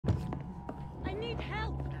need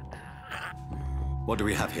help! What do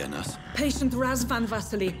we have here, nurse? Patient Raz Van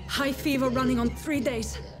Vasily. High fever running on 3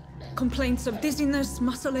 days. Complaints of dizziness,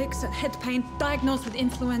 muscle aches, and head pain. Diagnosed with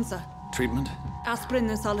influenza. Treatment? Aspirin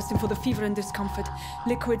and salicin for the fever and discomfort.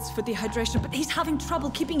 Liquids for dehydration, but he's having trouble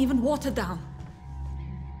keeping even water down.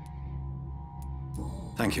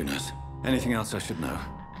 Thank you, nurse. Anything else I should know?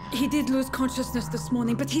 He did lose consciousness this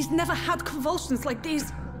morning, but he's never had convulsions like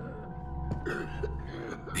these.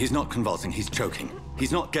 He's not convulsing, he's choking.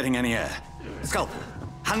 He's not getting any air. Scalpel!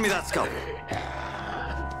 Hand me that scalpel!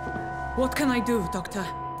 What can I do, Doctor?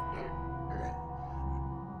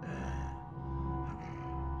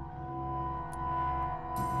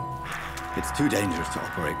 It's too dangerous to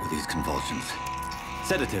operate with these convulsions.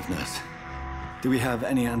 Sedative, nurse. Do we have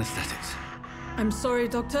any anesthetics? I'm sorry,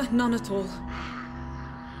 Doctor. None at all.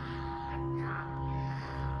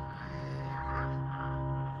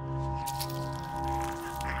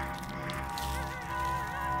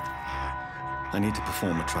 I need to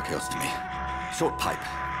perform a tracheostomy. Short pipe.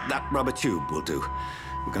 That rubber tube will do.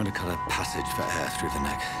 We're going to cut a passage for air through the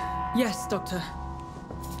neck. Yes, Doctor.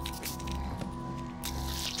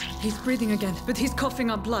 He's breathing again, but he's coughing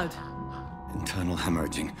up blood. Internal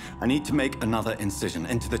hemorrhaging. I need to make another incision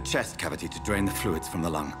into the chest cavity to drain the fluids from the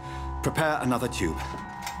lung. Prepare another tube.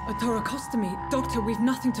 A thoracostomy? Doctor, we've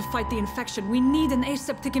nothing to fight the infection. We need an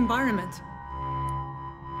aseptic environment.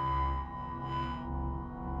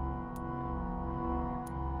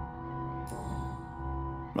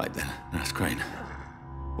 Right then, Nurse Crane.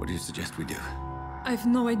 What do you suggest we do? I've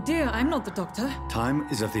no idea. I'm not the doctor. Time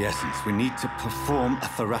is of the essence. We need to perform a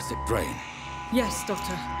thoracic drain. Yes,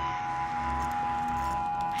 Doctor.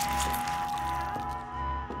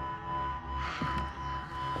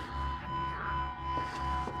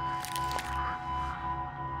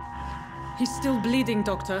 He's still bleeding,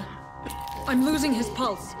 Doctor. I'm losing his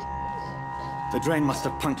pulse. The drain must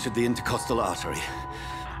have punctured the intercostal artery.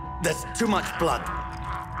 There's too much blood.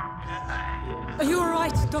 Are you all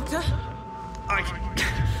right, Doctor?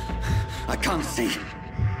 I can't see.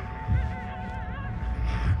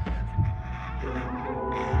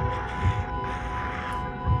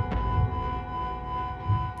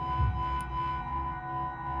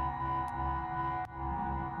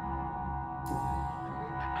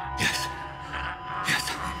 Yes.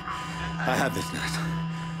 I have this, nurse.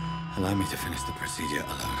 Allow me to finish the procedure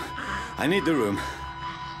alone. I need the room.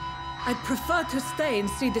 I'd prefer to stay and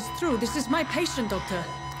see this through. This is my patient, Doctor.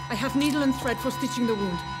 I have needle and thread for stitching the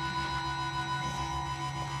wound.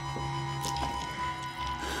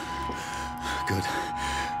 Good.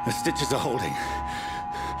 The stitches are holding.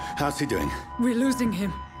 How's he doing? We're losing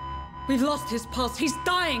him. We've lost his pulse. He's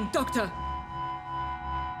dying, Doctor!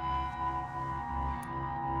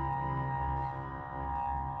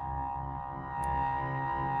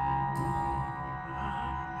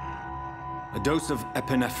 A dose of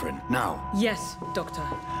epinephrine, now. Yes, Doctor.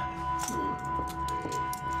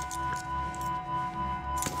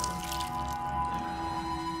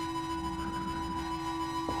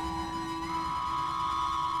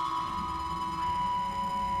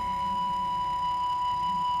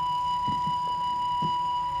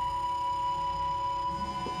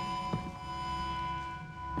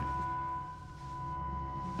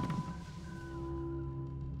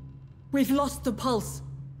 We've lost the pulse.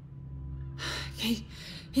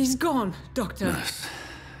 He's gone, Doctor. Nurse,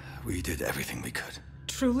 we did everything we could.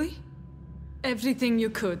 Truly? Everything you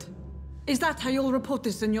could? Is that how you'll report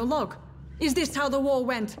this in your log? Is this how the war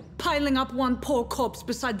went? Piling up one poor corpse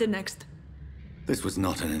beside the next? This was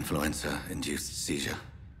not an influenza-induced seizure.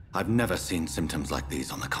 I've never seen symptoms like these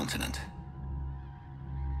on the continent.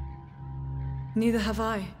 Neither have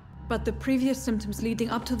I. But the previous symptoms leading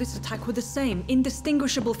up to this attack were the same,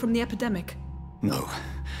 indistinguishable from the epidemic. No.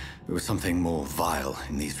 There was something more vile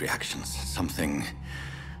in these reactions. Something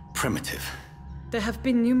primitive. There have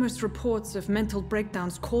been numerous reports of mental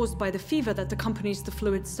breakdowns caused by the fever that accompanies the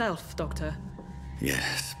flu itself, Doctor.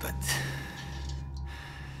 Yes, but...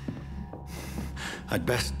 I'd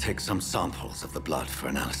best take some samples of the blood for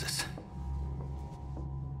analysis.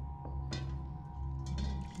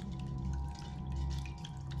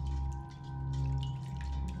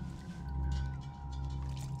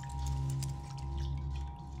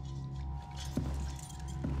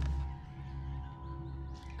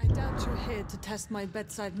 I doubt you're here to test my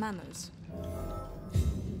bedside manners.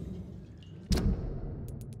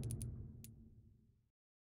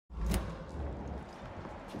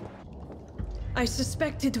 I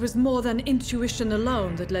suspect it was more than intuition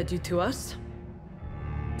alone that led you to us.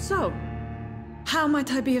 So, how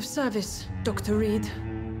might I be of service, Dr. Reed?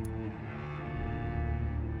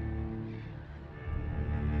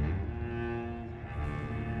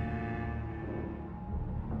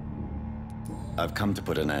 I've come to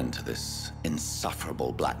put an end to this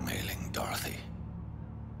insufferable blackmailing, Dorothy.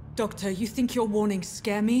 Doctor, you think your warnings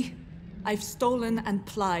scare me? I've stolen and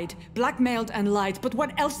plied, blackmailed and lied, but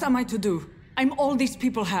what else am I to do? I'm all these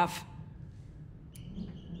people have.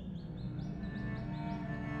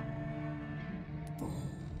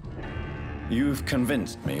 You've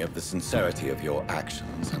convinced me of the sincerity of your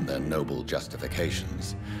actions and their noble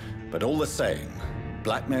justifications. But all the same,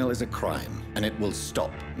 blackmail is a crime, and it will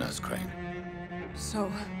stop, Nurse Crane.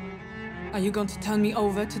 So, are you going to turn me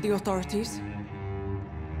over to the authorities?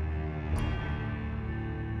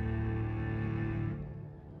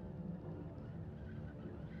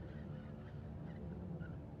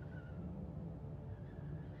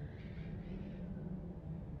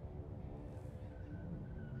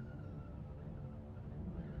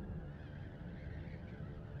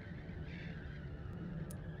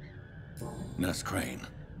 Nurse Crane,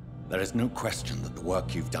 there is no question that the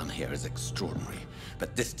work you've done here is extraordinary,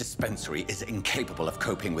 but this dispensary is incapable of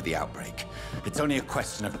coping with the outbreak. It's only a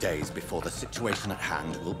question of days before the situation at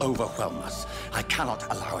hand will overwhelm us. I cannot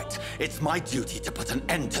allow it. It's my duty to put an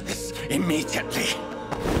end to this immediately.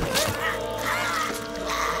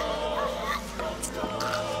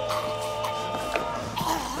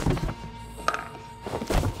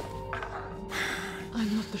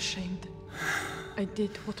 I'm not ashamed. I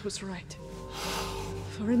did what was right.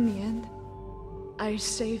 For in the end, I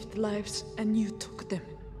saved lives and you took them.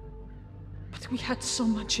 But we had so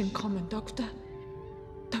much in common, Doctor.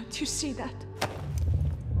 Don't you see that?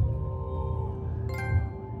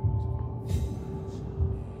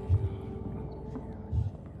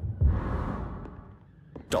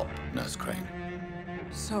 Stop, Nurse Crane.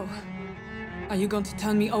 So, are you going to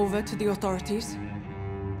turn me over to the authorities?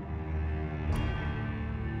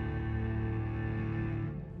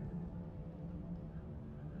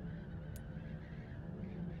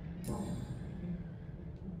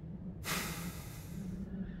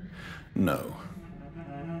 No.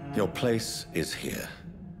 Your place is here.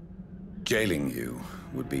 Jailing you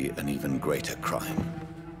would be an even greater crime.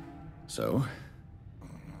 So,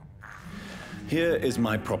 here is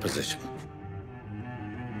my proposition.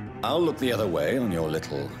 I'll look the other way on your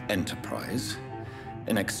little enterprise.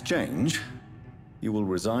 In exchange, you will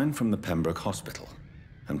resign from the Pembroke Hospital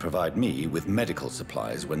and provide me with medical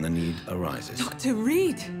supplies when the need arises. Dr.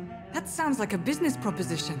 Reed! That sounds like a business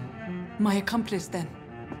proposition. My accomplice, then.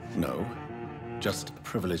 No, just a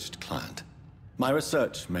privileged client. My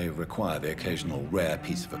research may require the occasional rare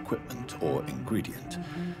piece of equipment or ingredient.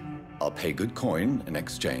 I'll pay good coin in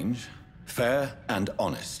exchange, fair and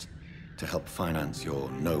honest, to help finance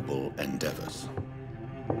your noble endeavors.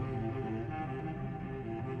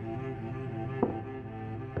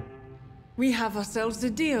 We have ourselves a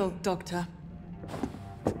deal, Doctor.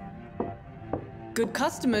 Good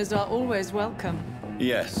customers are always welcome.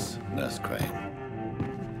 Yes, Nurse Crane.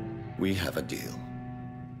 We have a deal.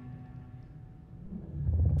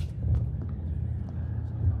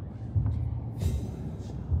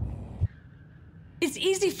 It's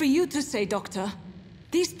easy for you to say, Doctor.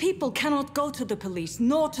 These people cannot go to the police,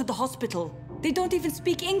 nor to the hospital. They don't even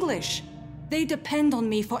speak English. They depend on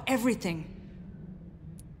me for everything.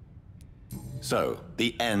 So,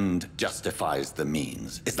 the end justifies the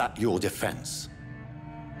means. Is that your defense?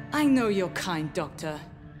 I know you're kind, Doctor.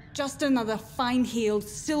 Just another fine-heeled,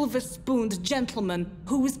 silver-spooned gentleman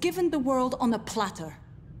who was given the world on a platter.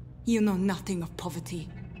 You know nothing of poverty.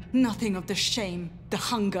 Nothing of the shame, the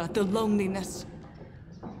hunger, the loneliness.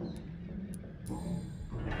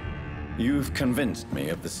 You've convinced me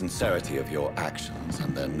of the sincerity of your actions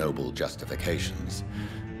and their noble justifications.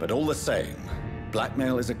 But all the same,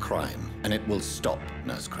 blackmail is a crime, and it will stop,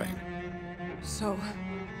 Nurse Crane. So,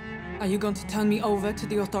 are you going to turn me over to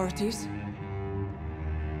the authorities?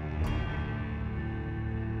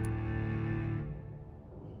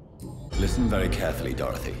 Listen very carefully,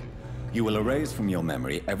 Dorothy. You will erase from your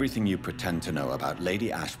memory everything you pretend to know about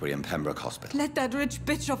Lady Ashbury and Pembroke Hospital. Let that rich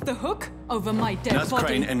bitch off the hook over my dead Nurse body.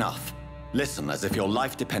 Crane, enough. Listen as if your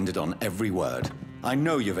life depended on every word. I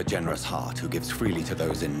know you've a generous heart who gives freely to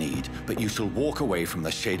those in need, but you shall walk away from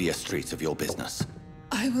the shadier streets of your business.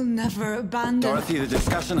 I will never abandon... Dorothy, the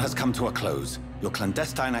discussion has come to a close. Your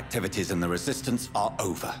clandestine activities in the Resistance are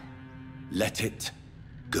over. Let it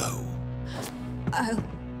go.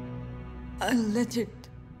 I'll let it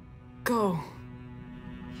go.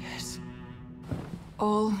 Yes.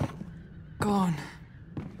 All gone.